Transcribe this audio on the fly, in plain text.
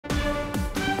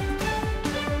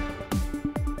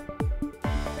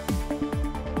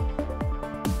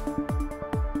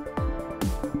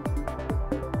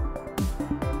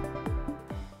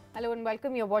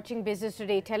welcome. You're watching Business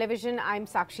Today Television. I'm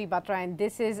Sakshi Batra and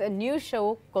this is a new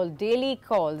show called Daily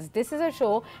Calls. This is a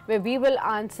show where we will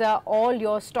answer all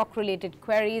your stock related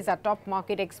queries. Our top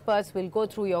market experts will go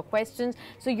through your questions.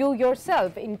 So you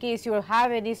yourself, in case you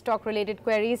have any stock related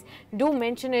queries, do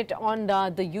mention it on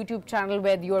the YouTube channel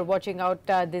where you are watching out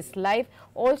this live.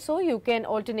 Also, you can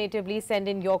alternatively send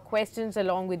in your questions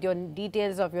along with your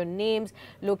details of your names,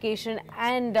 location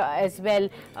and as well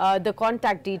the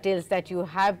contact details that you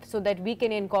have, so that we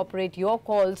can incorporate your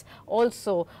calls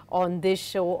also on this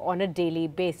show on a daily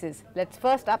basis. Let's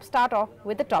first start off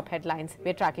with the top headlines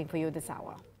we're tracking for you this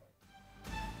hour.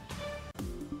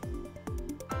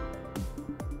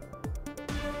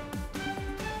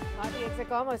 Bharti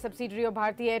Hexacom, a subsidiary of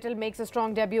Bharti Airtel, makes a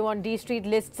strong debut on D Street,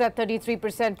 lists at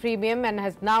 33% premium and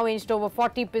has now inched over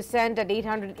 40% at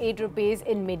 808 rupees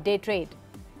in midday trade.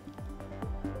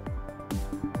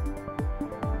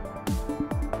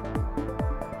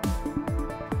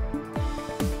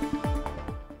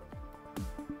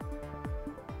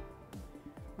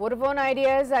 Vodafone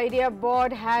Idea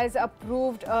board has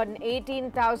approved an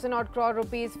 18,000 odd crore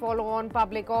rupees follow-on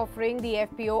public offering. The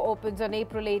FPO opens on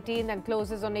April 18th and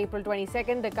closes on April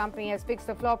 22nd. The company has fixed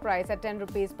the floor price at 10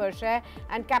 rupees per share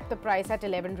and capped the price at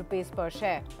 11 rupees per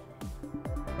share.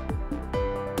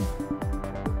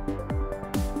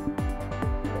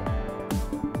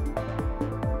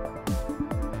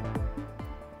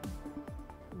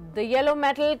 The yellow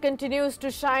metal continues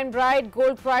to shine bright.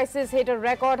 Gold prices hit a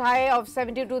record high of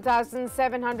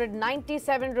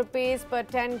 72,797 rupees per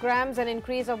 10 grams, an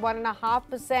increase of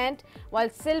 1.5%, while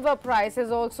silver price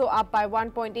is also up by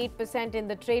 1.8% in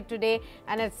the trade today,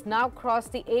 and it's now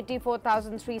crossed the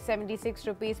 84,376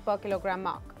 rupees per kilogram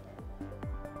mark.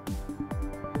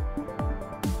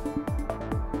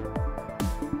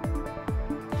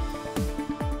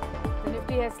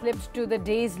 Has slipped to the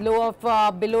day's low of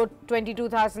below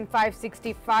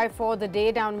 22,565 for the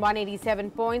day, down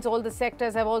 187 points. All the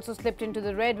sectors have also slipped into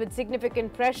the red, with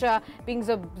significant pressure being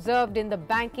observed in the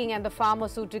banking and the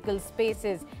pharmaceutical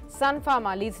spaces. Sun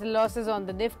Pharma leads the losses on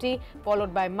the Nifty,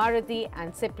 followed by Maruti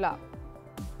and Cipla.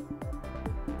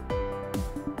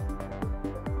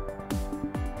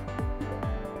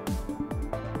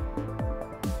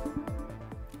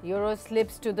 Euro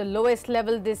slips to the lowest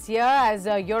level this year as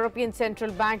European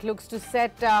Central Bank looks to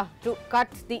set to cut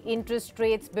the interest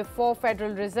rates before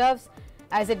Federal Reserves,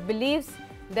 as it believes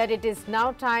that it is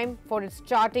now time for its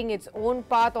charting its own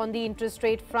path on the interest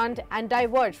rate front and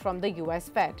diverge from the US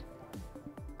Fed.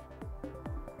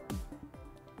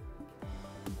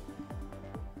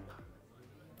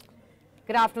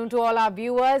 Good afternoon to all our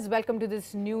viewers. Welcome to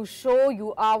this new show.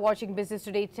 You are watching Business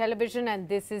Today Television and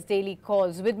this is Daily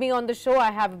Calls. With me on the show,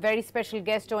 I have a very special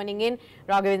guest joining in.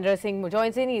 Raghavendra Singh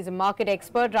joins in. He's a market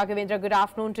expert. Raghavendra, good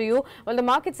afternoon to you. Well, the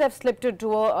markets have slipped to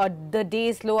the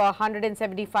day's low.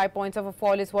 175 points of a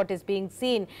fall is what is being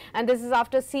seen. And this is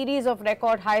after a series of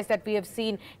record highs that we have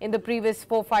seen in the previous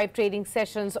 4-5 trading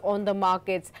sessions on the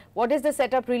markets. What is the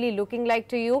setup really looking like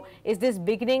to you? Is this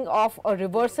beginning of a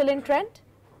reversal in trend?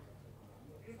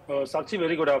 Sakshi,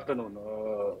 very good afternoon.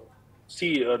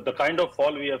 The kind of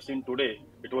fall we have seen today,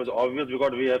 it was obvious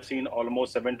because we have seen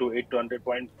almost 700 to 800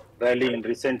 point rally in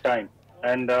recent time.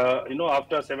 And,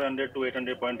 after 700 to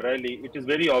 800 point rally, it is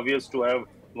very obvious to have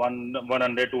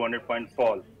 100 to 200 point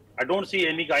fall. I don't see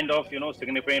any kind of,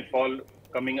 significant fall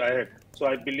coming ahead. So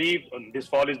I believe this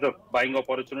fall is the buying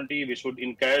opportunity. We should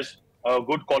encash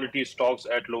good quality stocks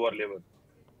at lower level.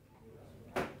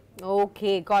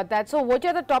 Okay, got that. So what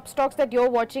are the top stocks that you're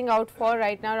watching out for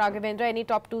right now, Raghavendra? Any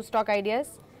top 2 stock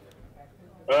ideas?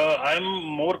 I'm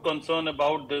more concerned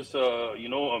about this,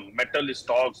 metal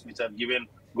stocks which have given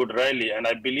good rally, and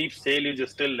I believe SAIL is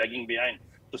still lagging behind.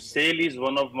 So SAIL is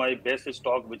one of my best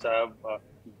stock which I have,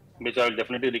 which I will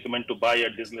definitely recommend to buy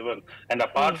at this level. And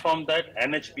apart from that,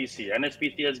 NHPC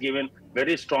has given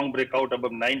very strong breakout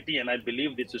above 90, and I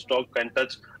believe this stock can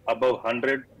touch above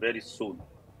 100 very soon.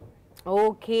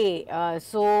 Okay,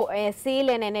 so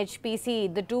SAIL and NHPC,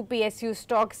 the 2 PSU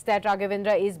stocks that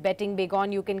Raghavendra is betting big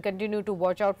on, you can continue to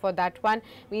watch out for that one.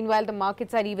 Meanwhile, the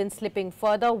markets are even slipping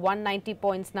further, 190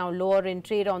 points now lower in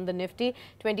trade on the Nifty,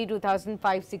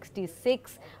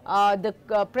 22,566.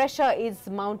 The pressure is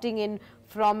mounting in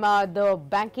from the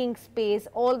banking space,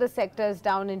 all the sectors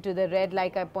down into the red,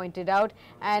 like I pointed out,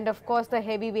 and of course the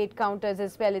heavyweight counters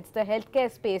as well. It's the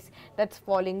healthcare space that's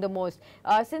falling the most.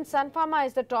 Since Sun Pharma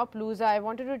is the top loser, I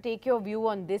wanted to take your view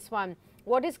on this one.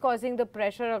 What is causing the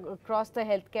pressure across the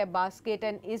healthcare basket,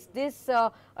 and is this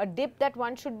a dip that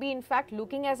one should be in fact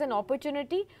looking as an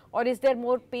opportunity, or is there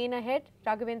more pain ahead,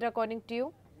 Raghavendra, according to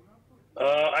you?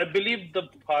 I believe the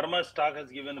pharma stock has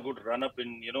given a good run up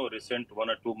in recent 1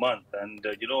 or 2 months, and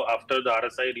after the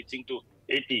RSI reaching to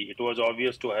 80, it was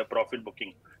obvious to have profit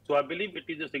booking. So I believe it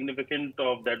is a significant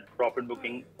of that profit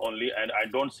booking only, and I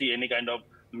don't see any kind of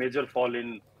major fall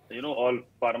in all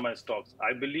pharma stocks.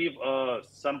 I believe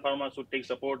some pharma should take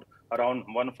support around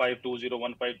 1520,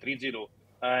 1530,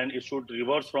 and it should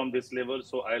reverse from this level.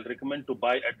 So I'll recommend to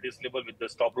buy at this level with the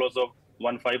stop loss of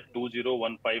 1520,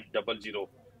 1500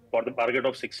 for the target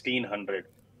of 1600.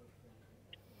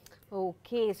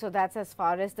 Okay, so that's as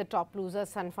far as the top loser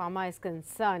Sun Pharma is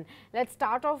concerned. Let's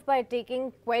start off by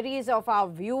taking queries of our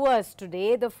viewers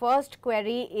today. The first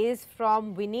query is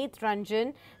from Vineet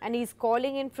Ranjan, and he's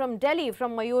calling in from Delhi,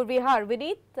 from Mayur Vihar.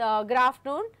 Vineet, good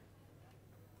afternoon.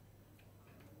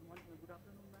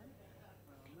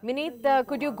 Vineet,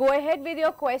 could you go ahead with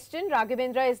your question?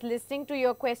 Raghavendra is listening to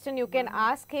your question. You can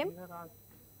ask him.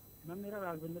 Ma'am मेरा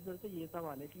Raghavendra sir से ये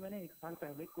सवाल है कि मैंने 1 साल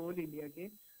पहले कोल India के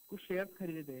कुछ शेयर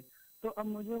खरीदे थे, तो अब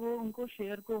मुझे वो उनको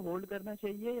शेयर को होल्ड करना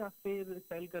चाहिए या फिर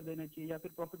सेल कर देना चाहिए या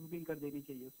फिर प्रॉफिट बुकिंग कर देनी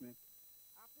चाहिए उसमें?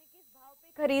 आपने किस भाव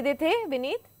पे खरीदे थे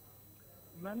विनीत?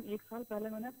 मैम 1 साल पहले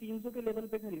मैंने 300 के लेवल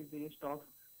पे खरीदे थे ये स्टॉक,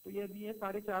 तो ये अभी ये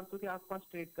 450 के आसपास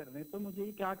ट्रेड कर रहे हैं, तो मुझे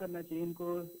ये क्या करना चाहिए? इनको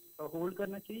होल्ड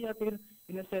करना चाहिए या फिर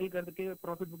इन्हें सेल करके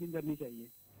प्रॉफिट बुकिंग करनी चाहिए?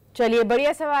 चलिए,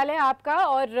 बढ़िया सवाल है आपका।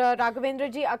 और राघवेंद्र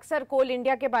जी अक्सर कोल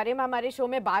इंडिया के बारे में हमारे शो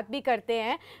में बात भी करते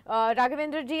हैं।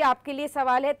 राघवेंद्र जी, आपके लिए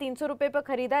सवाल है, 300 रुपये पर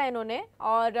खरीदा है इन्होंने,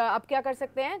 और अब क्या कर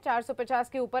सकते हैं? 450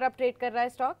 के ऊपर अब ट्रेड कर रहा है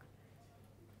स्टॉक।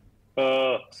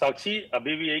 साक्षी,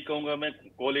 अभी भी यही कहूंगा मैं,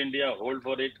 कोल India, hold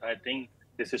for it. I think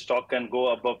this stock can go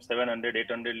above 700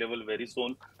 800 level very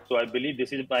soon, so I believe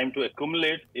this is time to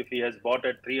accumulate. If he has bought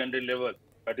at 300 level,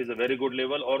 that is a very good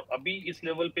level, और अभी इस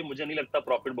level पे मुझे नहीं लगता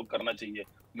profit book करना चाहिए.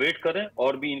 Wait करें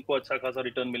और भी इनको अच्छा खासा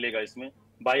रिटर्न मिलेगा इसमें.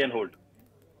 Bye and hold.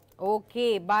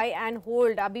 Okay, bye and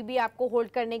hold, अभी भी आपको होल्ड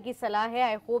करने की सलाह है.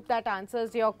 I hope that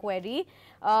answers your query.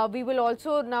 We will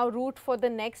also now root for the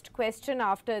next question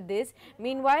after this.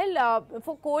 Meanwhile,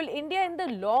 for Coal India in the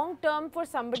long term, for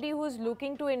somebody who is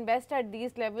looking to invest at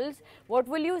these levels,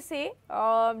 what will you say?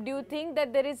 Do you think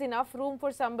that there is enough room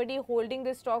for somebody holding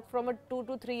this stock from a 2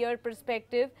 to 3 year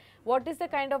perspective? What is the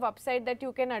kind of upside that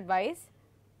you can advise?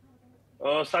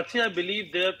 Sakshi, I believe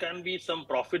there can be some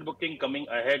profit booking coming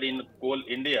ahead in Coal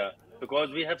India,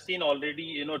 because we have seen already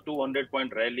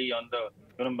 200-point rally on the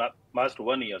last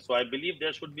 1 year. So I believe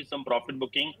there should be some profit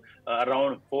booking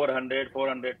around 400,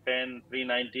 410,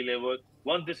 390 level.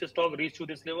 Once this stock reach to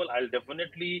this level, I'll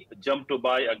definitely jump to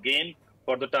buy again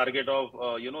for the target of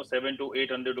 700 to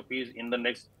 800 rupees in the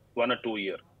next 1 or 2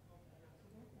 year.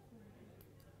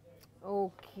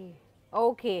 Okay.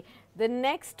 Okay, the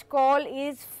next call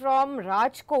is from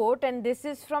Rajkot, and this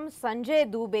is from Sanjay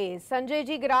Dubey. Sanjay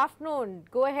ji, good afternoon.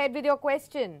 Go ahead with your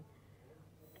question.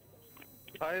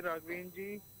 Hi Raghavendra ji.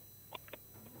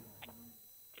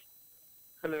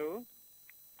 Hello.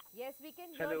 Yes, we can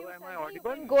hear Hello, you. am Sanjay. I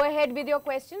audible? You can go ahead with your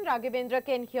question. Raghavendra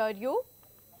can hear you.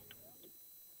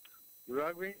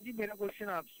 Raghavendra जी, मेरा question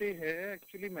आपसे है,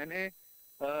 actually मैंने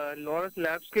Laurus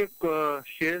labs के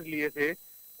shares लिए थे,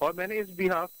 और मैंने इस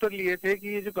बिहाफ पर लिए थे कि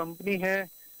ये जो कंपनी है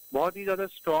बहुत ही ज्यादा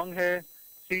स्ट्रांग है,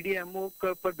 सीडीएमओ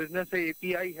का पर बिजनेस है,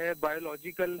 एपीआई है,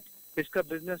 बायोलॉजिकल इसका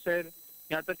बिजनेस है,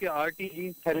 यहाँ तक कि आरटी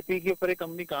जीन थेरेपी के ऊपर एक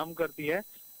कंपनी काम करती है,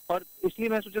 और इसलिए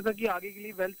मैं सोचा था कि आगे के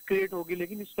लिए वेल्थ क्रिएट होगी,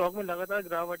 लेकिन इस स्टॉक में लगातार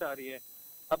गिरावट आ रही है.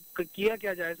 अब किया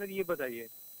क्या जाए सर, ये बताइए.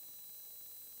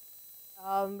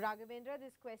 Raghavendra,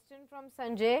 this question from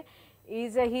Sanjay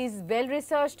is he's well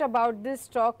researched about this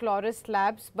stock, Loris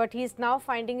Labs, but he's now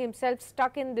finding himself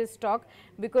stuck in this stock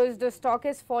because the stock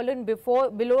has fallen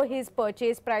below his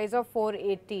purchase price of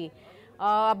 480.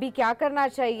 अभी क्या करना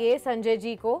चाहिए संजय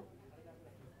जी को?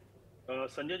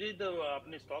 संजय जी,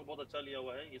 आपने stock बहुत अच्छा लिया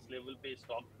हुआ है. इस लेवल पे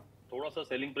स्टॉक थोड़ा सा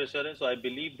सेलिंग प्रेशर है, सो I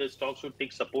believe the stock should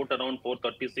tech support around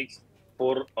 436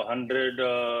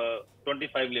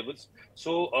 425 levels.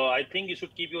 So I think you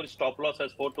should keep your stop loss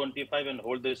as 425 and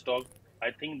hold the stock. I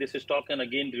think this stock can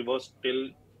again reverse till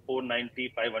 490,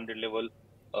 500 level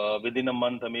within a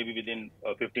month or maybe within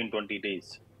 15-20 days.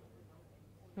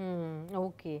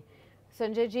 Okay.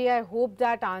 Sanjay ji, I hope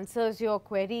that answers your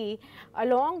query.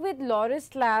 Along with Loris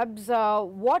Labs,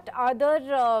 what other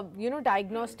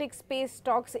diagnostic space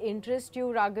stocks interest you,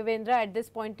 Raghavendra, at this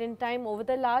point in time? Over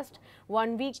the last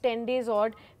 1 week, 10 days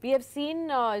odd, we have seen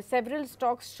several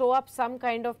stocks show up some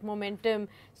kind of momentum.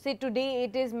 Say today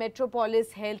it is Metropolis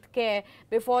Healthcare.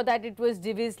 Before that it was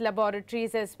Divi's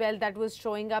Laboratories as well that was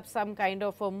showing up some kind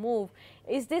of a move.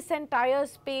 Is this entire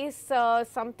space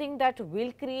something that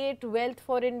will create wealth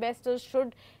for investors?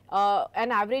 Should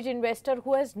an average investor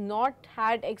who has not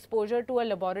had exposure to a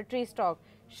laboratory stock,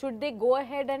 should they go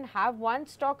ahead and have one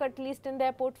stock at least in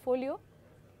their portfolio?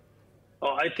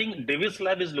 I think Davis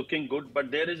Lab is looking good, but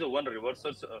there is a one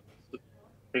reversal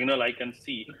signal I can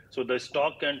see. So the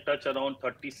stock can touch around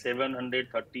 3700,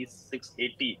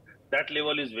 3680. That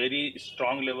level is very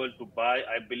strong level to buy.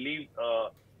 I believe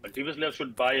Davis Lab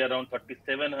should buy around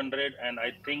 3700, and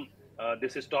I think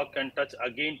this stock can touch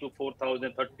again to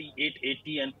 4000,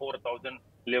 3880 and 4000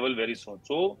 level very soon.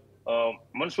 So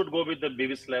one should go with the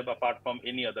Davis Lab apart from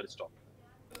any other stock.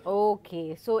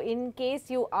 Okay, so in case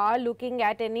you are looking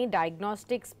at any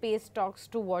diagnostic space stocks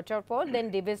to watch out for, then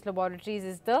Divis Laboratories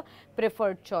is the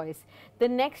preferred choice. The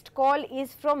next call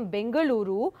is from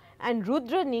Bengaluru, and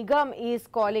Rudra Nigam is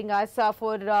calling us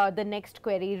for the next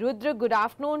query. Rudra, good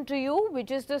afternoon to you.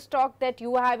 Which is the stock that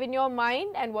you have in your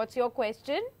mind, and what's your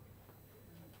question?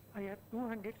 I have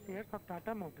 200 shares of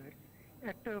Tata Motors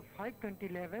at 520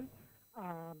 level.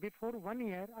 Before 1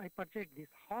 year, I purchased this.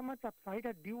 How much upside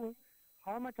are due?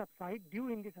 How much upside due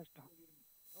in this stock?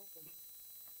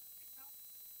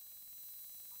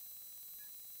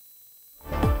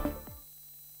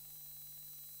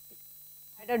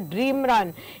 Had a dream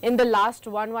run in the last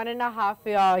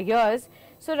 1.5 years.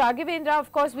 So Raghavendra,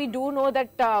 of course, we do know that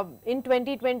in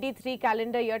 2023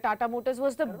 calendar year, Tata Motors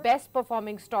was the best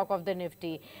performing stock of the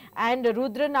Nifty, and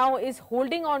Rudra now is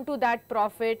holding on to that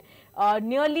profit.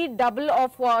 Nearly double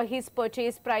of his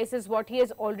purchase price is what he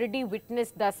has already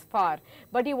witnessed thus far.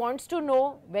 But he wants to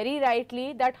know very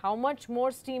rightly that how much more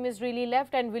steam is really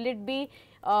left, and will it be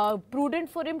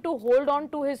prudent for him to hold on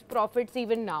to his profits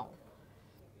even now?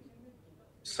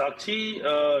 Sakshi,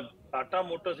 Tata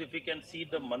Motors, if you can see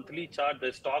the monthly chart,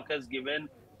 the stock has given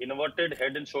inverted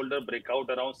head and shoulder breakout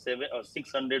around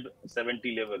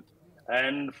 670 level.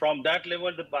 And from that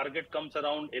level, the target comes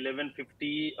around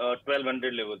 1150,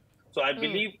 1200 level. So I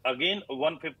believe again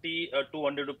 150,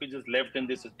 200 rupees is left in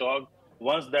this stock.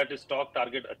 Once that stock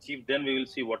target achieved, then we will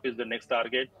see what is the next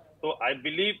target. So I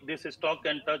believe this stock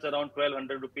can touch around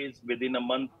 1200 rupees within a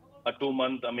month, 2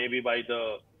 months, maybe by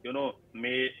the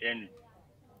May end.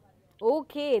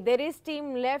 Okay, there is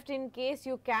steam left. In case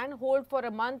you can hold for a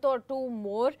month or two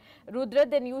more, Rudra,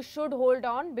 then you should hold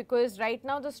on, because right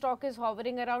now the stock is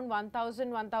hovering around 1000,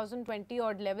 1020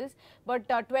 odd levels. But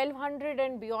 1200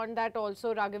 and beyond that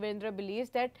also, Raghavendra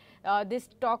believes that this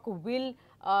stock will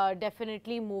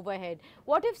definitely move ahead.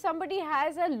 What if somebody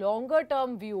has a longer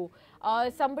term view?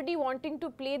 Somebody wanting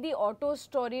to play the auto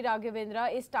story,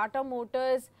 Raghavendra, is Tata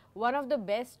Motors one of the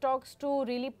best stocks to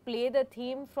really play the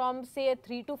theme from, say, a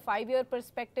 3 to 5 year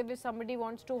perspective if somebody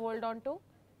wants to hold on to?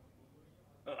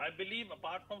 I believe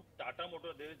apart from Tata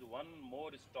Motor, there is one more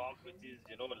stock which is,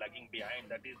 lagging behind.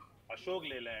 That is Ashok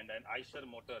Leyland and Eicher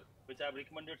Motor, which I've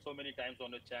recommended so many times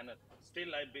on the channel.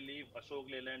 Still, I believe Ashok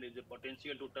Leyland is a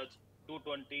potential to touch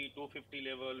 220, 250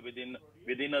 level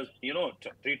within a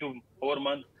 3 to 4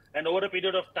 months. And over a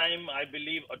period of time, I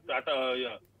believe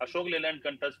Ashok Leyland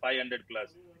can touch 500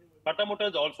 plus. Tata Motors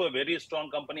is also a very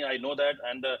strong company. I know that,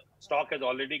 and the stock has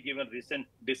already given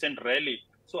decent rally.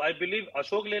 So I believe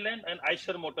Ashok Leyland and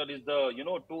Eicher Motor is the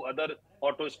two other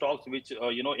auto stocks which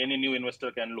any new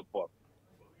investor can look for.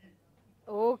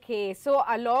 Okay, so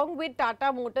along with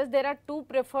Tata Motors, there are two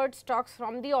preferred stocks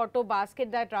from the auto basket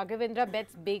that Raghavendra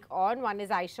bets big on. One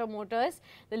is Eicher Motors,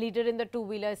 the leader in the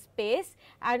two-wheeler space,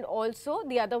 and also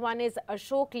the other one is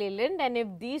Ashok Leyland. And if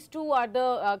these two are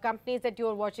the companies that you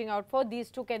are watching out for, these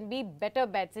two can be better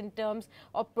bets in terms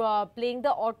of playing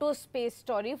the auto space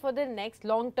story for the next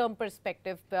long-term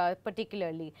perspective,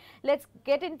 particularly. Let's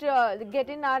get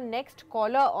in our next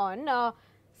caller on.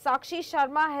 Sakshi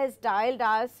Sharma has dialed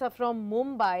us from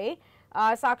Mumbai.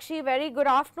 Sakshi, very good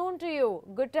afternoon to you.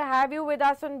 Good to have you with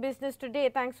us on Business Today.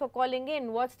 Thanks for calling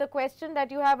in. What's the question that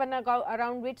you have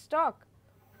around which stock?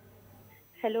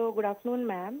 Hello, good afternoon,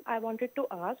 ma'am. I wanted to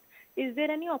ask, is there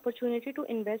any opportunity to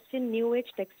invest in new age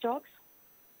tech stocks?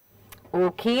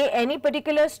 Okay, any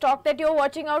particular stock that you're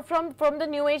watching out from the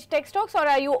new age tech stocks, or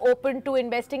are you open to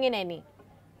investing in any?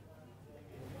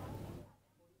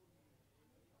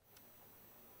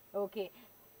 Okay.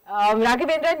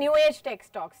 Raghavendra, new age tech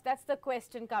stocks, that's the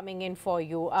question coming in for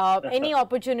you. Any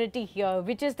opportunity here?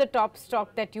 Which is the top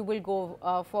stock that you will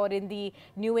go for in the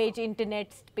new age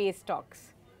internet space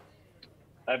stocks?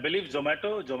 I believe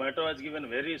Zomato. Zomato has given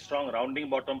very strong rounding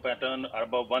bottom pattern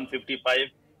above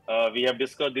 155. We have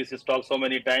discussed this stock so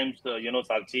many times,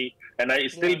 Sakshi, and I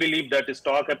still believe that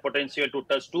stock has potential to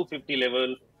touch 250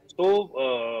 level.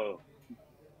 So,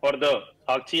 for the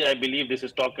Sakshi, I believe this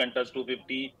stock can touch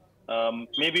 250,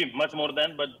 maybe much more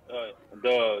than, but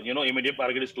the immediate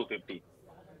target is 250.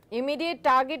 Immediate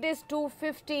target is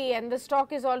 250 and the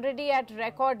stock is already at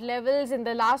record levels. In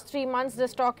the last 3 months, the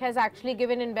stock has actually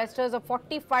given investors a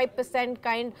 45%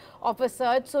 kind of a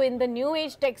surge. So in the new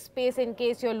age tech space, in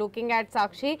case you're looking at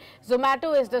Sakshi,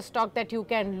 Zomato is the stock that you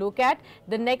can look at.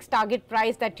 The next target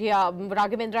price that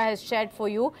Raghavendra has shared for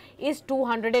you is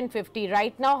 250.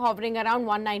 Right now hovering around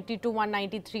 190 to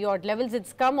 193 odd levels.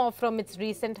 It's come off from its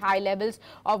recent high levels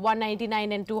of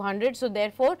 199 and 200. So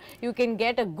therefore, you can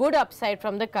get a good upside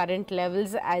from the current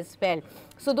levels as well.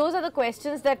 So those are the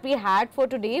questions that we had for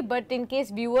today. But in case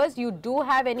viewers, you do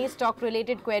have any stock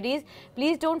related queries,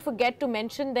 please don't forget to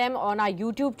mention them on our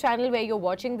YouTube channel where you're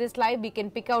watching this live. We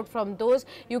can pick out from those.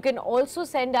 You can also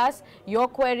send us your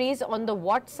queries on the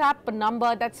WhatsApp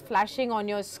number that's flashing on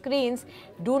your screens.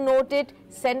 Do note it.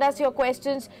 Send us your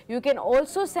questions. You can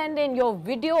also send in your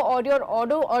video or your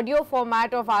audio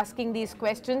format of asking these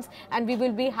questions, and we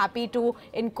will be happy to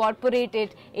incorporate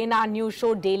it in our new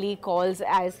show Daily Calls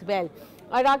as well.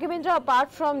 Raghavendra, apart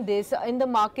from this, in the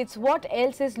markets, what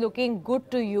else is looking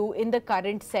good to you in the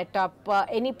current setup?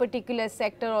 Any particular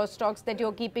sector or stocks that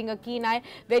you're keeping a keen eye,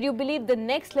 where you believe the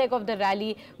next leg of the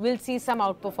rally will see some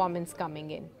outperformance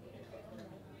coming in?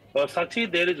 Sakshi,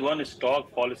 there is one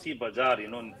stock, Policy Bazaar,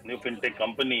 new fintech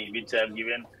company, which have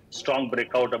given strong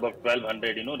breakout above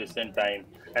 1200, recent time.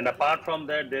 And apart from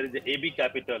that, there is the AB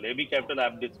Capital. AB Capital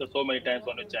I've discussed so many times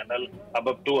on the channel,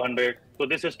 above 200. So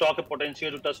this is stock a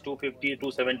potential to touch 250,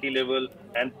 270 level,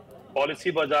 and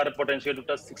Policy Bazaar potential to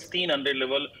touch 1600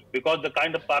 level, because the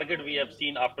kind of target we have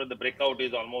seen after the breakout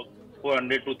is almost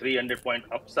 400 to 300 point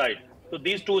upside. So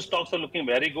these two stocks are looking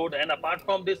very good. And apart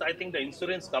from this, I think the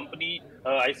insurance company,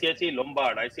 ICICI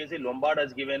Lombard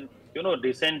has given,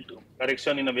 decent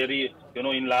correction in a very,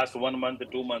 in last 1 month,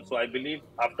 2 months. So I believe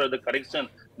after the correction,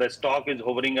 the stock is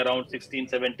hovering around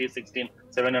 1670,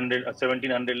 16700,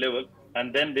 1700 level.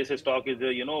 And then this stock is,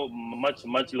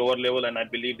 much lower level. And I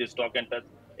believe this stock can touch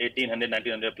 1800,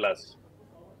 1900 plus.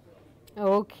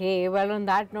 Okay, well, on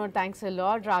that note, thanks a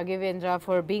lot, Raghavendra,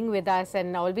 for being with us,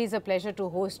 and always a pleasure to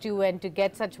host you and to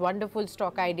get such wonderful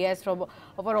stock ideas from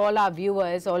for all our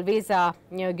viewers. Always,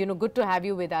 good to have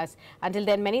you with us. Until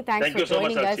then, many thanks for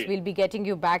joining us. We'll be getting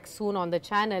you back soon on the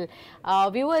channel.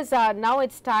 Viewers, now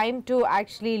it's time to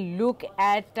actually look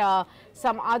at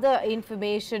some other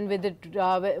information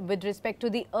with respect to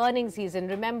the earnings season.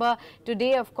 Remember,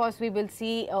 today, of course, we will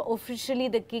see officially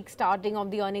the kick-starting of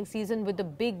the earnings season with the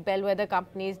big bellwether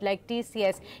companies like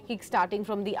TCS kick-starting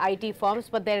from the IT firms.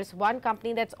 But there is one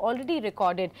company that's already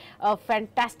recorded a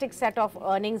fantastic set of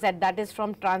earnings, and that is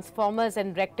from transformers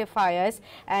and rectifiers,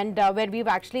 and where we've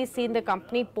actually seen the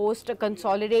company post a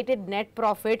consolidated net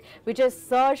profit which has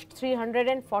surged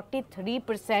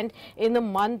 343% in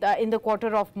the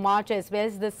quarter of March, as well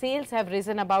as the sales have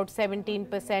risen about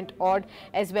 17% odd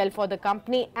as well for the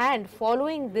company. And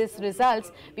following these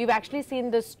results, we've actually seen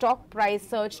the stock price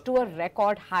surge to a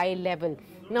record high level.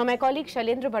 Now, my colleague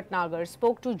Shailendra Bhatnagar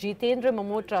spoke to Jitendra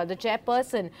Mamotra, the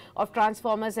chairperson of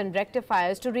Transformers and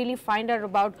Rectifiers, to really find out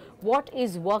about what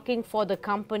is working for the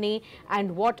company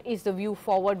and what is the view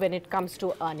forward when it comes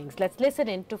to earnings. Let's listen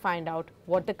in to find out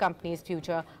what the company's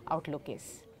future outlook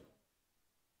is.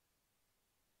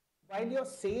 While your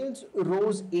sales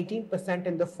rose 18%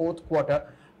 in the fourth quarter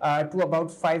to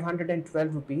about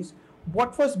 512 rupees,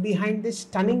 what was behind this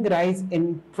stunning rise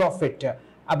in profit?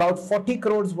 About 40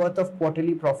 crores worth of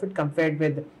quarterly profit compared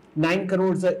with 9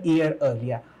 crores a year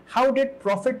earlier. How did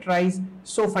profit rise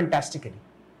so fantastically?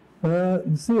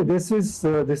 See, this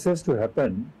has to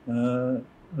happen.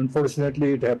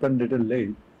 Unfortunately, it happened a little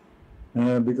late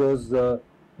because of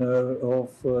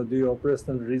the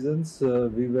operational reasons.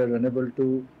 We were unable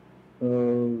to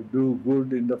do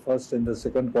good in the first and the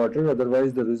second quarter.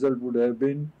 Otherwise, the result would have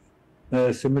been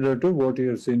similar to what you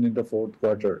have seen in the fourth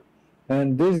quarter.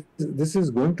 And this is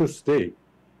going to stay.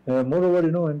 Moreover,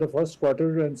 in the first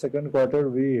quarter and second quarter,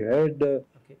 we had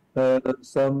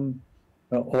some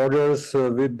orders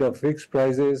with the fixed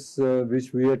prices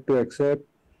which we had to accept.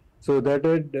 So that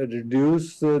had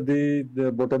reduced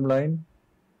the bottom line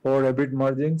or EBIT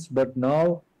margins. But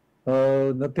now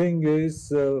nothing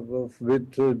is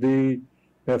with the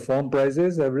firm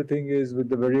prices. Everything is with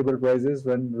the variable prices.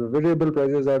 When the variable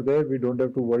prices are there, we don't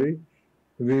have to worry.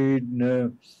 We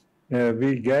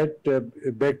get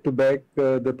back to back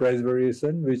the price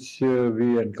variation which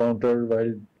we encounter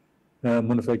while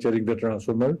manufacturing the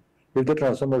transformer, if the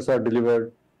transformers are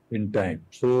delivered in time.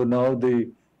 So now the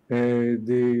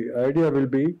idea will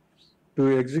be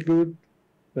to execute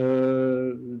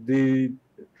the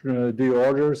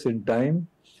orders in time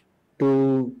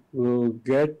to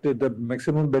get the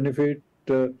maximum benefit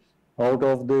out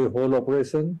of the whole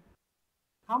operation.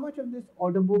 how much of this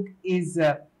order book is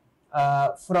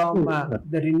from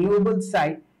the renewable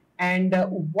side, and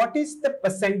what is the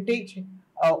percentage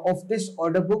of this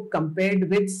order book compared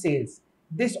with sales?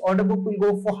 This order book will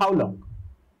go for how long?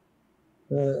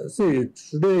 See,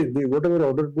 today, whatever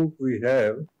order book we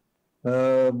have,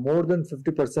 more than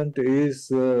 50% is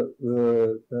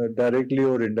directly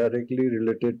or indirectly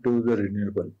related to the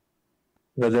renewable.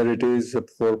 Whether it is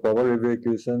for power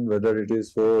evacuation, whether it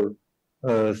is for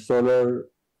solar,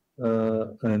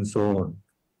 and so on.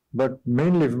 But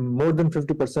mainly, more than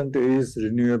 50% is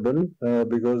renewable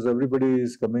because everybody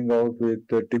is coming out with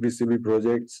TBCB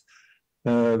projects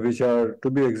which are to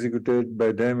be executed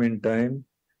by them in time,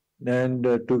 and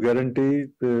to guarantee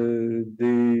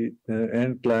the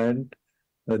end client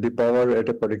the power at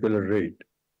a particular rate.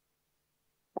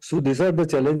 So these are the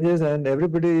challenges, and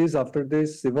everybody is after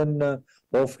this. Even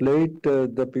of late,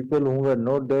 the people who were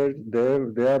not there,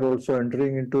 they are also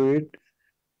entering into it.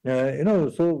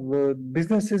 So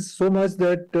business is so much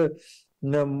that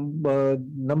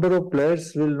number of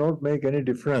players will not make any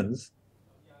difference.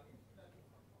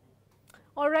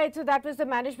 All right, so that was the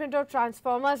management of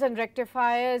Transformers and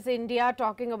Rectifiers India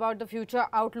talking about the future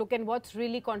outlook and what's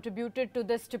really contributed to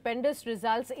the stupendous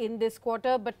results in this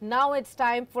quarter. But now it's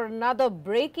time for another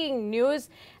breaking news,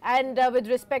 and with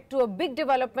respect to a big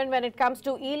development when it comes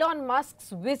to Elon Musk's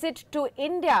visit to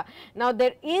India. Now,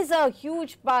 there is a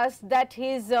huge buzz that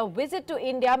his visit to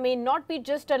India may not be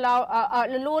just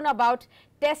alone about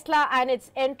Tesla and its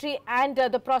entry and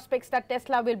the prospects that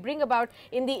Tesla will bring about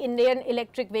in the Indian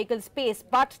electric vehicle space.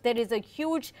 But there is a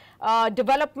huge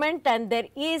development, and there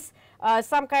is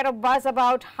some kind of buzz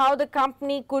about how the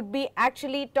company could be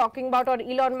actually talking about, or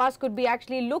Elon Musk could be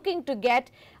actually looking to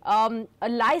get a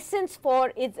license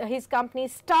for his company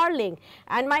Starlink.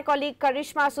 And my colleague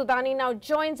Karishma Sudani now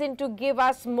joins in to give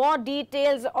us more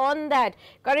details on that.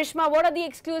 Karishma, what are the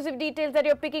exclusive details that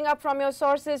you're picking up from your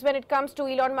sources when it comes to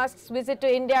Elon Musk's visit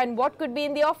to India, and what could be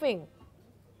in the offing?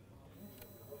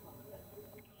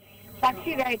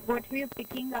 Sakshi, right. What we are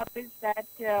picking up is that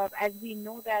as we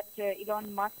know that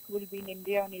Elon Musk will be in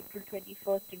India on April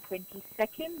 21st and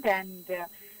 22nd, and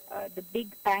the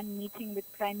Big Bang meeting with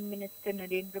Prime Minister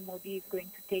Narendra Modi is going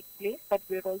to take place. But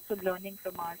we're also learning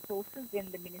from our sources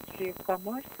in the Ministry of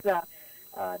Commerce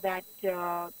that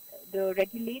the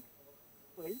regulators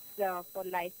for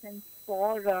license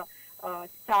for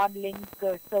Starlink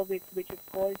service, which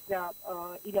of course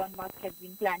Elon Musk has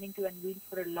been planning to unveil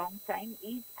for a long time,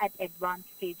 is at advanced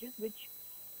stages, which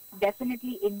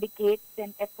definitely indicates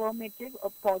an affirmative, a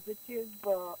positive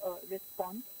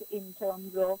response in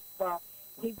terms of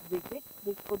his visit.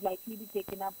 This could likely be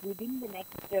taken up within the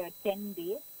next 10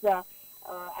 days.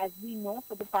 As we know,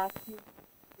 for the past few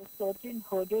certain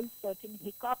hurdles, certain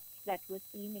hiccups that were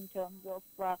seen in terms of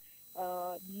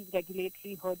these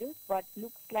regulatory hurdles, but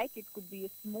looks like it could be a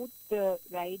smooth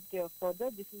ride further.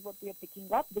 This is what we are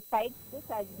picking up. Besides this,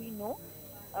 as we know,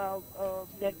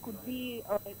 there could be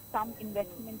some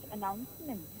investment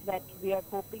announcements that we are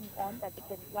hoping on, that the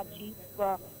Tesla chief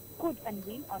could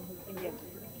unveil on his India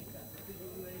visit.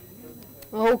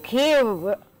 Okay.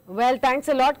 Well, thanks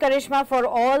a lot, Karishma, for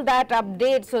all that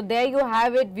update. So there you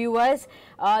have it, viewers.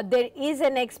 There is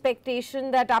an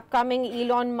expectation that upcoming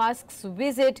Elon Musk's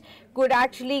visit could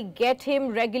actually get him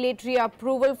regulatory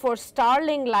approval for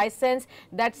Starlink license.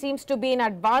 That seems to be in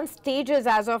advanced stages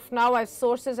as of now, as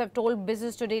sources have told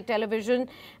Business Today Television.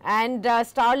 And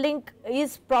Starlink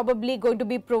is probably going to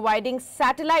be providing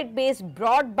satellite-based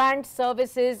broadband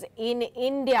services in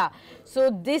India.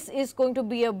 So this is going to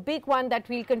be a big one that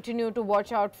we'll continue to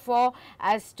watch out for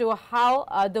as to how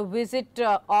the visit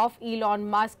of Elon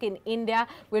Musk in India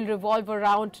will revolve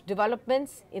around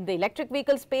developments in the electric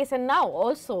vehicle space and now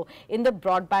also in the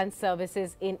broadband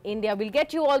services in India. We'll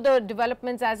get you all the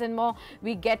developments as and more.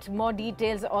 We get more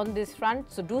details on this front.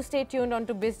 So do stay tuned on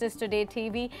to Business Today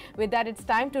TV. With that, it's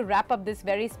time to wrap up this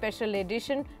very special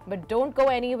edition. But don't go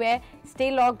anywhere.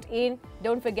 Stay logged in.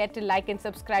 Don't forget to like and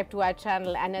subscribe to our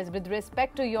channel. And as with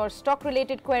respect to your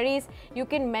stock-related queries, you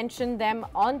can mention them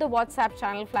on the WhatsApp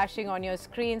channel flashing on your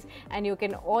screens. And you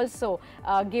can also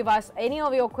give us any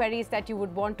of your queries that you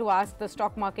would want to ask the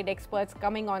stock market experts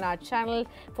coming on our channel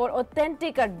for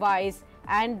authentic advice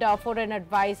and for an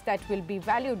advice that will be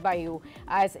valued by you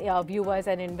as viewers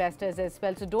and investors as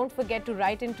well. So don't forget to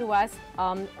write into us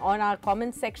on our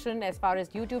comments section as far as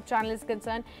YouTube channel is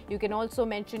concerned. You can also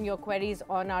mention your queries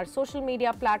on our social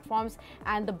media platforms,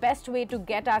 and the best way to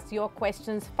get us your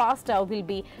questions faster will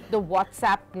be the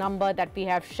WhatsApp number that we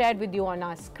have shared with you on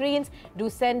our screens. Do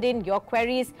send in your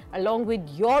queries along with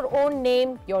your own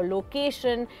name, your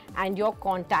location and your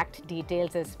contact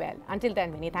details as well. Until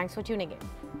then, many thanks for tuning in.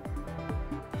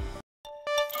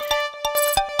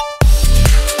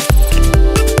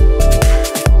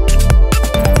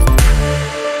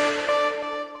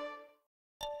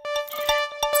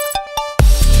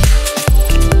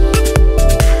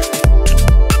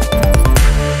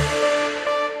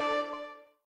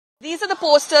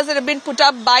 posters that have been put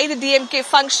up by the DMK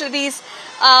functionaries.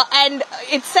 And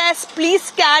it says, please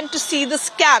scan to see the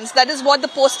scams. That is what the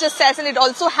poster says, and it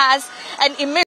also has an image